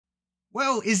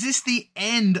Well, is this the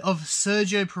end of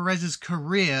Sergio Perez's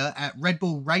career at Red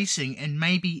Bull Racing and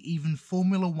maybe even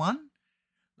Formula One?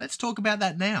 Let's talk about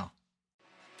that now.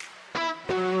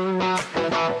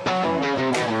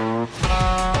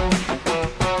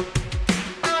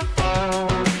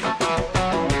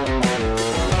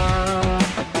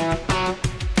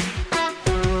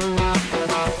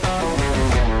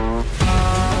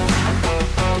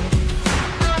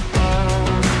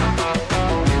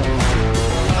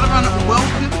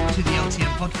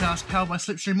 Podcast powered by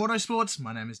SLIPSTREAM Motorsports.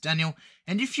 My name is Daniel,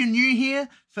 and if you're new here,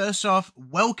 first off,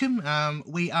 welcome.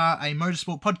 We are a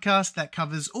motorsport podcast that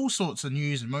covers all sorts of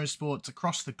news and motorsports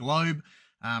across the globe,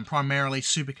 primarily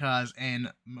supercars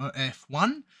and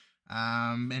F1.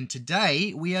 And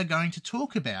today we are going to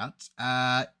talk about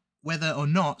whether or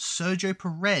not Sergio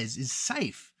Perez is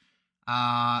safe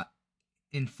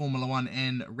in Formula One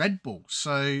and Red Bull.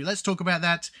 So let's talk about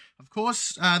that. Of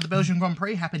course, the Belgian Grand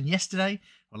Prix happened yesterday,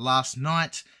 or last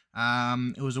night.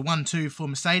 It was a 1-2 for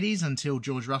Mercedes until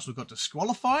George Russell got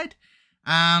disqualified.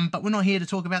 But we're not here to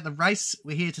talk about the race.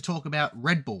 We're here to talk about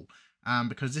Red Bull,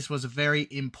 because this was a very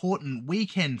important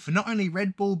weekend for not only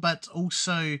Red Bull, but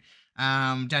also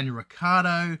Daniel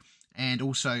Ricciardo and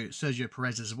also Sergio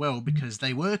Perez as well, because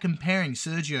they were comparing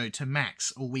Sergio to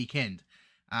Max all weekend.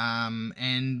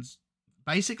 And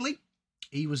basically,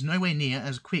 he was nowhere near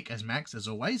as quick as Max, as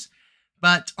always.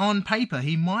 But on paper,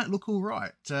 he might look all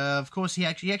right. Of course, he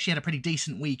actually had a pretty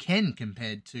decent weekend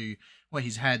compared to what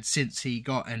he's had since he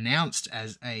got announced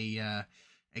as a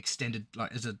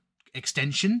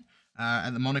extension at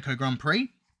the Monaco Grand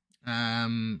Prix.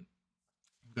 I've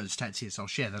got the stats here, so I'll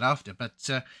share that after. But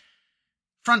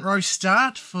front row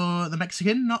start for the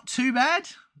Mexican, not too bad.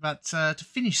 But to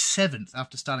finish 7th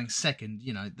after starting 2nd,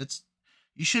 you know,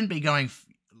 you shouldn't be going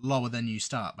lower than you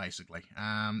start, basically.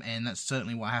 And that's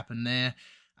certainly what happened there.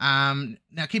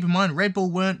 Now, keep in mind, Red Bull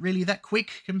weren't really that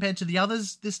quick compared to the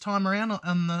others this time around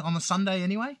on the Sunday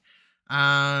anyway.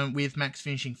 With Max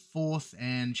finishing 4th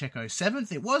and Checo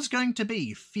 7th. It was going to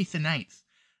be 5th and 8th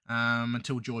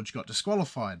until George got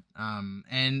disqualified.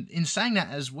 And in saying that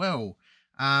as well,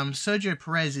 Sergio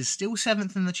Perez is still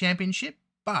 7th in the championship,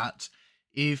 but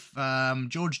if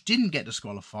George didn't get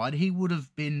disqualified, he would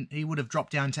have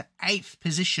dropped down to 8th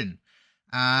position.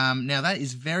 Now that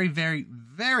is very, very,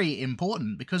 very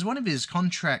important, because one of his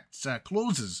contract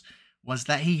clauses was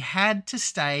that he had to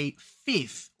stay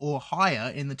 5th or higher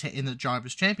in the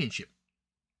Drivers' Championship.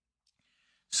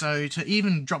 So to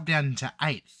even drop down to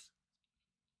 8th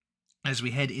as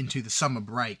we head into the summer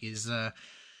break is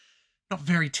not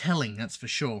very telling, that's for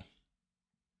sure.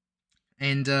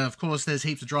 And, of course, there's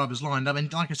heaps of drivers lined up.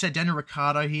 And like I said, Daniel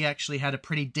Ricciardo, he actually had a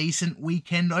pretty decent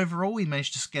weekend overall. He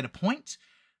managed to get a point,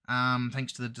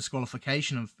 thanks to the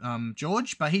disqualification of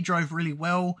George. But he drove really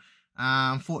well.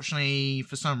 Unfortunately,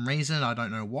 for some reason, I don't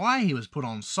know why, he was put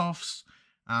on softs.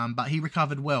 But he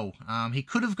recovered well. He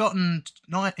could have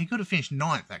finished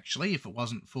 9th, actually, if it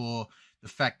wasn't for the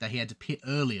fact that he had to pit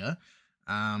earlier.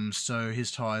 So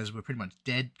his tyres were pretty much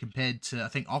dead compared to, I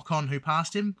think, Ocon, who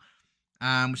passed him.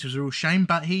 Which was a real shame,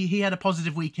 but he had a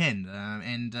positive weekend,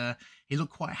 and he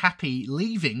looked quite happy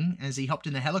leaving as he hopped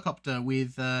in the helicopter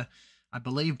with, I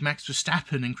believe, Max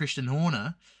Verstappen and Christian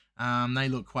Horner. They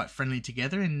look quite friendly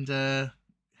together, and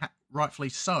rightfully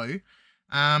so.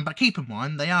 But keep in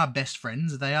mind, they are best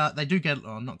friends. They do get,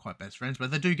 well, not quite best friends,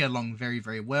 but they do get along very,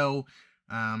 very well.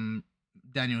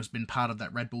 Daniel's been part of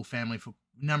that Red Bull family for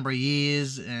a number of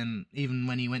years, and even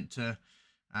when he went to,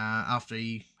 after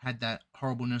he had that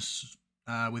horribleness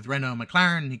with Renault and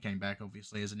McLaren, he came back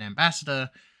obviously as an ambassador.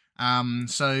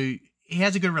 So he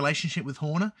has a good relationship with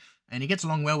Horner, and he gets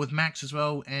along well with Max as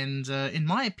well. And in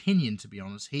my opinion, to be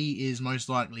honest, he is most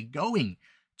likely going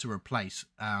to replace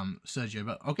Sergio.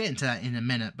 But I'll get into that in a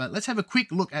minute. But let's have a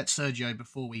quick look at Sergio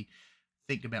before we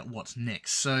think about what's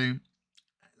next. So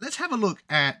let's have a look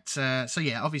at.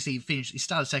 Obviously he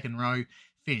started 2nd row,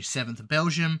 finished 7th at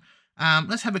Belgium.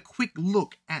 Let's have a quick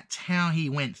look at how he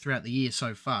went throughout the year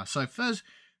so far. So first,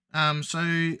 I'm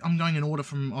going in order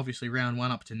from obviously round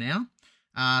 1 up to now.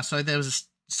 So there was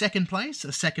a 2nd place, a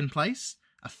 2nd place,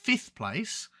 a 5th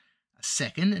place, a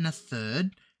 2nd and a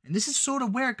 3rd. And this is sort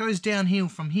of where it goes downhill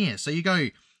from here. So you go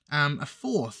a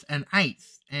 4th and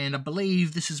 8th. And I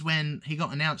believe this is when he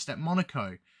got announced at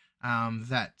Monaco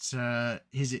that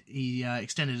he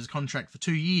extended his contract for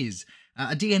 2 years.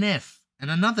 A DNF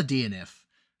and another DNF.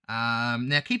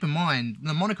 Now, keep in mind,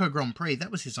 the Monaco Grand Prix,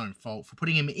 that was his own fault for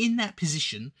putting him in that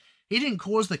position. He didn't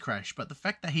cause the crash, but the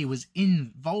fact that he was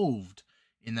involved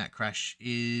in that crash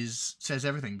says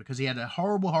everything, because he had a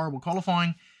horrible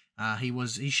qualifying.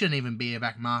 He shouldn't even be a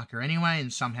back marker anyway,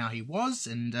 and somehow he was.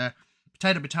 And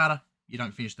potato, you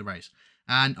don't finish the race.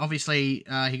 And obviously,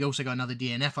 he also got another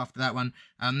DNF after that one.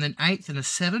 Then 8th and a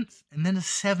 7th, and then a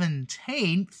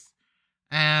 17th,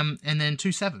 and then 2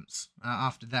 7ths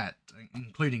after that,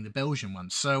 including the Belgian one.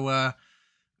 So,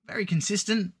 very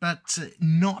consistent, but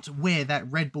not where that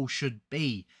Red Bull should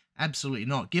be. Absolutely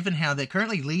not. Given how they're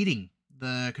currently leading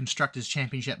the Constructors'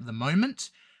 Championship at the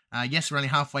moment. Yes, we're only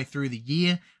halfway through the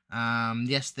year.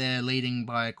 Yes, they're leading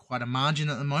by quite a margin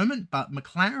at the moment, but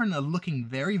McLaren are looking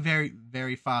very, very,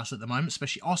 very fast at the moment,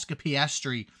 especially Oscar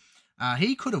Piastri.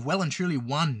 He could have well and truly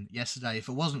won yesterday if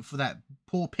it wasn't for that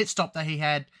poor pit stop that he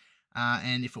had,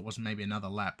 and if it wasn't maybe another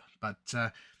lap.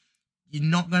 But you're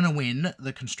not going to win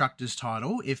the Constructors'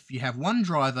 title if you have one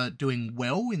driver doing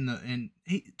well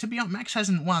to be honest, Max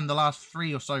hasn't won the last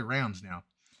 3 or so rounds now.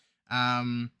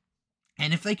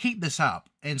 And if they keep this up,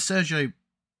 and Sergio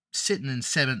sitting in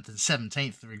 7th and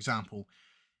 17th, for example,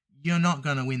 you're not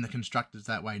going to win the Constructors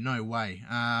that way. No way.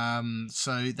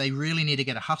 So they really need to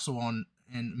get a hustle on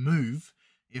and move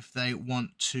if they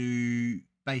want to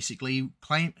basically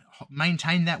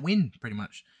maintain that win, pretty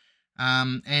much.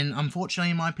 And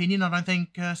unfortunately, in my opinion, I don't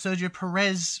think Sergio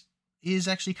Perez is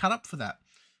actually cut up for that.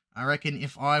 I reckon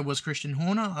if I was Christian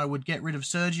Horner, I would get rid of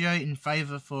Sergio in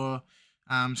favour for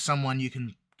someone you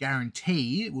can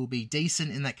guarantee will be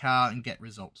decent in that car and get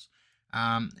results.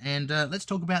 And let's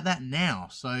talk about that now.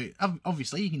 So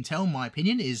obviously you can tell my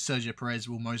opinion is Sergio Perez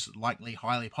will most likely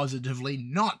highly positively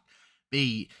not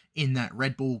be in that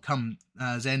Red Bull come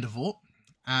Zandvoort.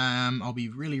 I'll be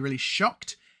really, really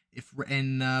shocked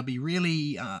and be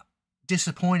really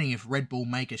disappointing if Red Bull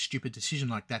make a stupid decision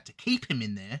like that to keep him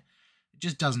in there. It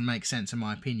just doesn't make sense in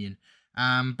my opinion.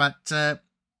 But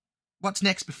what's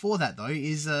next before that, though,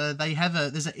 is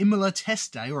there's an Imola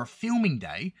test day or a filming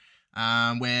day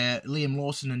where Liam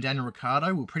Lawson and Daniel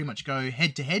Ricciardo will pretty much go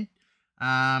head-to-head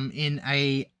in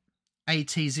a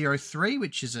AT03,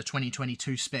 which is a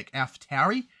 2022 spec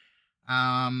AlphaTauri.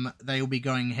 They will be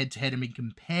going head-to-head and being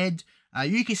compared.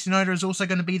 Yuki Tsunoda is also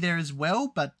going to be there as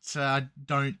well, but I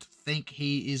don't think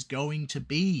he is going to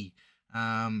be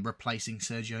replacing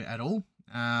Sergio at all.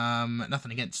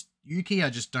 Nothing against Yuki, I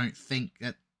just don't think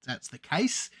that's the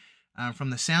case from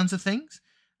the sounds of things.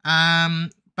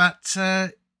 But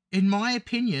in my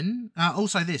opinion,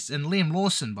 also this, and Liam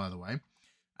Lawson, by the way,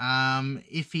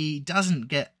 if he doesn't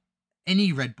get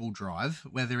any Red Bull drive,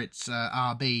 whether it's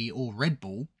RB or Red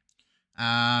Bull,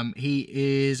 he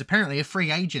is apparently a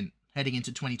free agent heading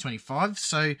into 2025.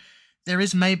 So there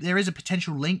is a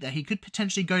potential link that he could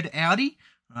potentially go to Audi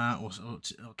or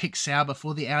kick Sauber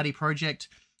for the Audi project.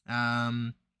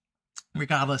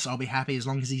 Regardless, I'll be happy as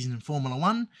long as he's in Formula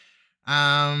 1.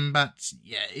 But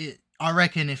yeah, I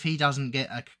reckon if he doesn't get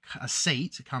a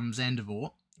seat come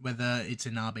Zandvoort, whether it's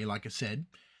in RB, like I said,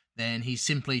 then he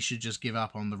simply should just give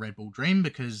up on the Red Bull dream,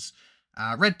 because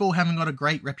Red Bull haven't got a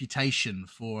great reputation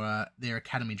for their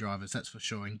academy drivers, that's for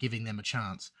sure, and giving them a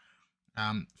chance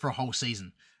for a whole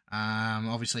season.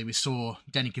 Obviously, we saw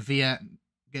Danny Kvyat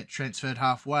get transferred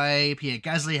halfway, Pierre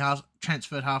Gasly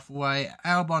transferred halfway,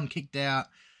 Albon kicked out.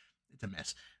 It's a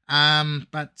mess.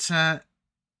 But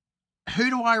who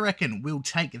do I reckon will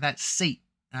take that seat?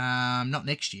 Not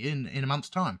next year, in a month's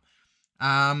time.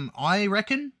 I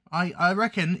reckon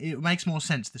it makes more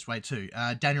sense this way too.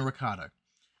 Daniel Ricciardo.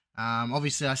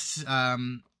 Obviously,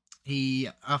 he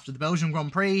after the Belgian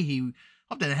Grand Prix, he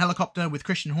hopped in a helicopter with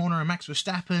Christian Horner and Max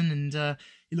Verstappen, and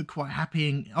he looked quite happy.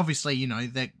 And obviously, you know,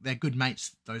 they're good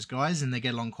mates, those guys, and they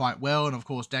get along quite well. And of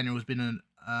course, Daniel has been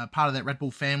a part of that Red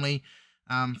Bull family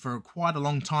for quite a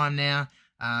long time now,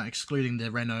 excluding the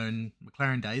Renault and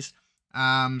McLaren days.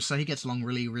 So he gets along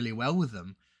really, really well with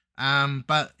them.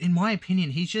 But in my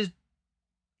opinion, he's just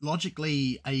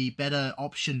logically a better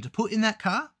option to put in that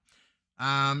car.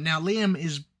 Now, Liam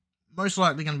is most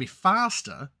likely going to be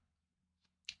faster.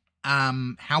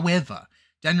 However,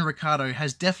 Daniel Ricciardo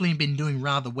has definitely been doing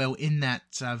rather well in that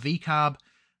V-Carb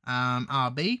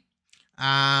RB.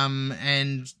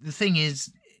 And the thing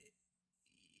is,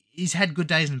 he's had good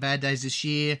days and bad days this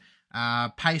year.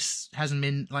 Pace hasn't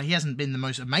been the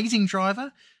most amazing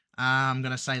driver. I'm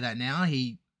going to say that now.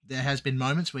 There has been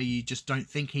moments where you just don't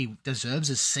think he deserves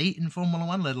a seat in Formula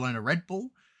 1, let alone a Red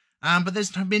Bull. But there's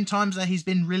been times that he's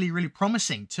been really, really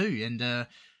promising too. And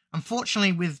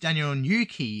unfortunately, with Daniel and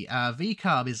Yuki,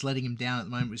 V-Carb is letting him down at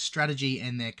the moment with strategy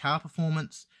and their car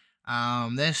performance.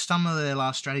 Some of their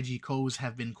last strategy calls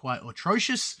have been quite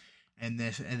atrocious, and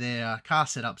their car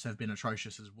setups have been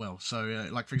atrocious as well. So,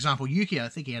 like for example, Yuki, I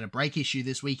think he had a brake issue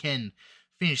this weekend,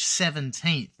 finished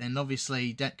 17th, and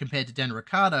obviously compared to Daniel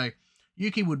Ricciardo,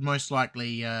 Yuki would most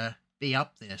likely be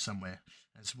up there somewhere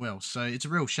as well. So it's a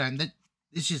real shame that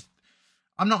it's just,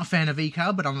 I'm not a fan of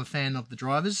VCARB, but I'm a fan of the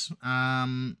drivers,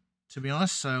 to be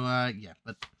honest. So, yeah,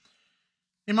 but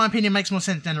in my opinion, it makes more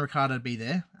sense Daniel Ricciardo to be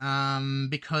there,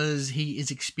 because he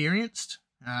is experienced.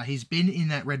 He's been in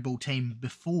that Red Bull team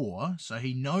before, so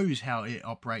he knows how it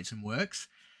operates and works.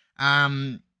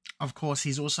 Of course,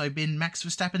 he's also been Max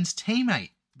Verstappen's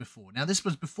teammate before. Now, this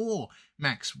was before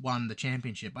Max won the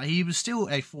championship, but he was still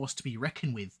a force to be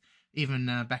reckoned with, even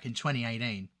back in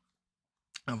 2018.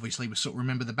 Obviously, we sort of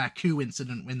remember the Baku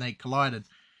incident when they collided.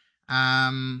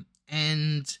 And,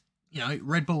 you know,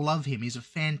 Red Bull love him. He's a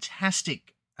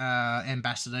fantastic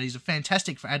ambassador. He's a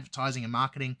fantastic for advertising and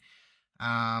marketing.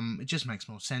 It just makes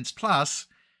more sense. Plus,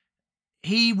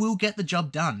 he will get the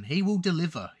job done. He will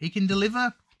deliver. He can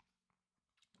deliver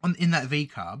in that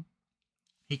VCARB.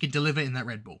 He can deliver in that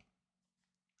Red Bull.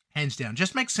 Hands down.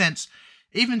 Just makes sense,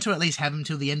 even to at least have him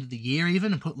till the end of the year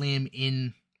even, and put Liam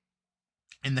in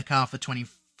the car for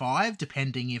 25,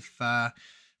 depending if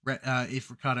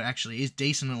Ricciardo actually is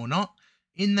decent or not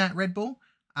in that Red Bull.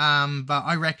 But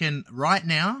I reckon right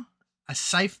now, a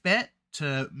safe bet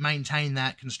to maintain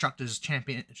that Constructors'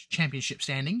 Championship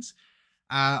standings,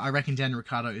 I reckon Daniel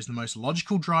Ricciardo is the most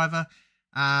logical driver.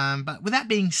 But with that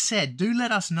being said, do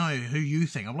let us know who you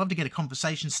think. I'd love to get a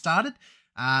conversation started.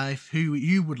 Who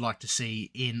you would like to see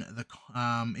in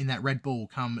that Red Bull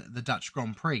come the Dutch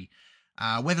Grand Prix.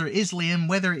 Whether it is Liam,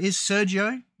 whether it is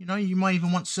Sergio, you know, you might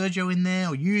even want Sergio in there,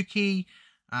 or Yuki,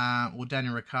 or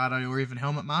Daniel Ricciardo, or even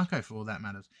Helmut Marko for all that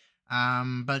matters.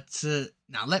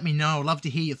 Now let me know. I'd love to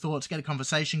hear your thoughts, get a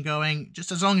conversation going.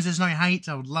 Just as long as there's no hate,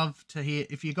 I would love to hear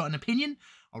if you've got an opinion.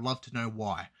 I'd love to know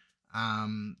why.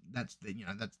 That's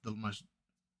the most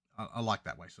I like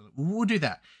that way, so we'll do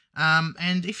that.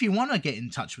 And if you want to get in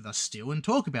touch with us still and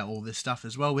talk about all this stuff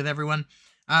as well with everyone,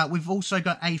 we've also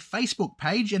got a Facebook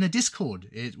page and a Discord.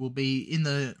 It will be in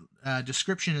the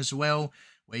description as well,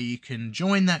 where you can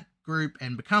join that group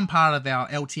and become part of our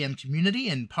LTM community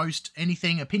and post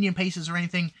anything, opinion pieces or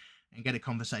anything, and get a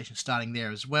conversation starting there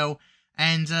as well.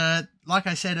 And like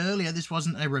I said earlier, this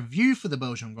wasn't a review for the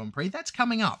Belgium Grand Prix. That's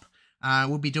coming up.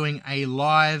 We'll be doing a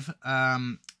live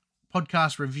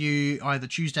podcast review either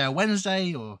Tuesday or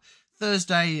Wednesday or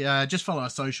Thursday. Just follow our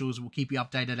socials. We'll keep you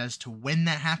updated as to when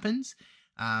that happens.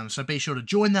 So be sure to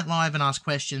join that live and ask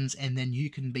questions, and then you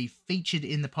can be featured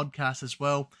in the podcast as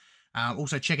well.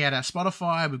 Also check out our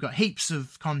Spotify. We've got heaps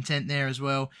of content there as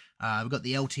well. We've got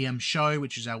the LTM show,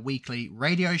 which is our weekly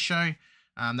radio show.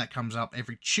 That comes up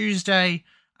every Tuesday.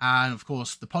 And of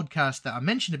course, the podcast that I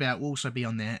mentioned about will also be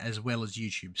on there, as well as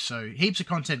YouTube. So heaps of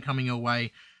content coming your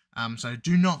way. So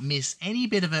do not miss any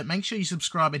bit of it. Make sure you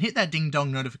subscribe and hit that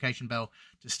ding-dong notification bell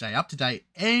to stay up to date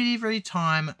every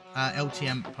time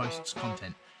LTM posts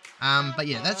content. But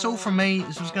yeah, that's all from me.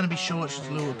 This was going to be short, just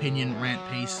a little opinion rant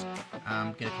piece.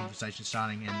 Get a conversation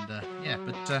starting, and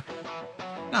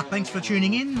no, thanks for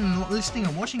tuning in and listening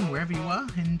and watching wherever you are,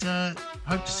 and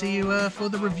hope to see you for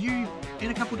the review in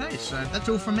a couple of days. So that's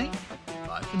all from me.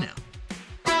 Bye for now.